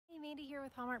Mandy here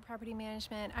with Hallmark Property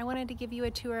Management. I wanted to give you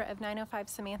a tour of 905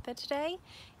 Samantha today.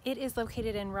 It is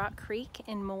located in Rock Creek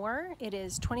in Moore. It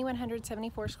is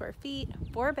 2,174 square feet,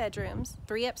 4 bedrooms,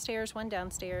 3 upstairs, 1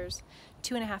 downstairs,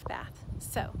 2.5 bath.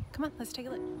 So come on, let's take a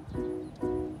look.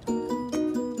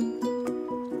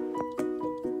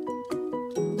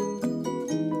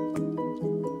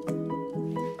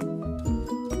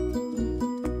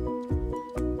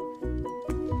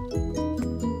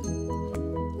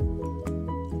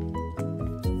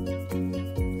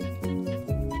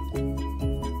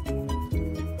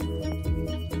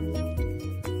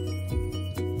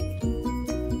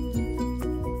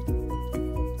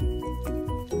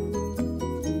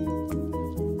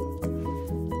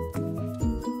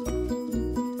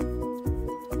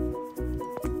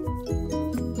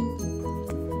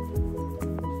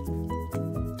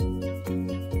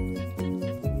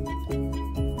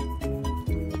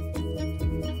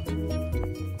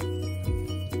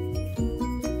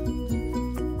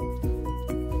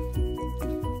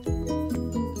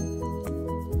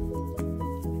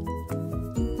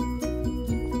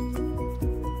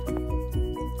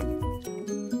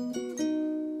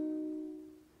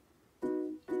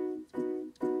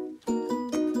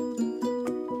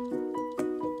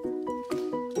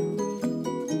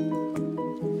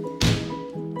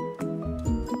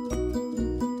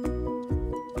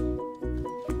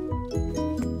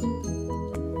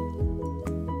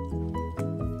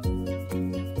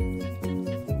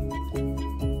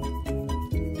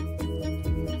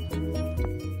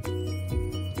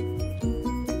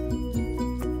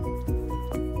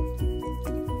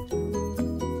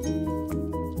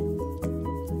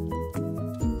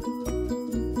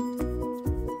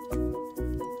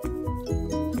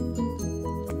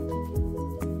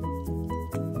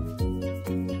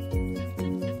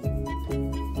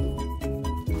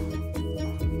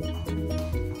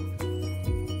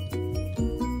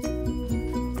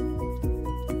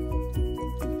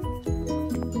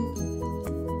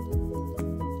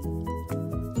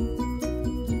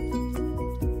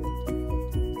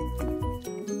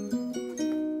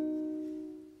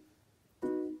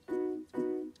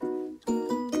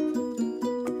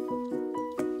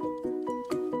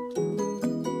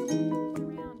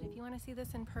 See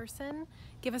this in person,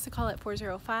 give us a call at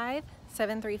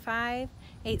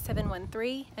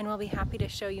 405-735-8713 and we'll be happy to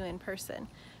show you in person.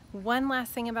 One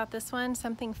last thing about this one,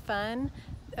 something fun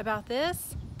about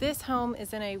this home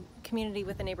is in a community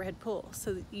with a neighborhood pool,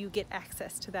 so you get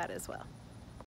access to that as well.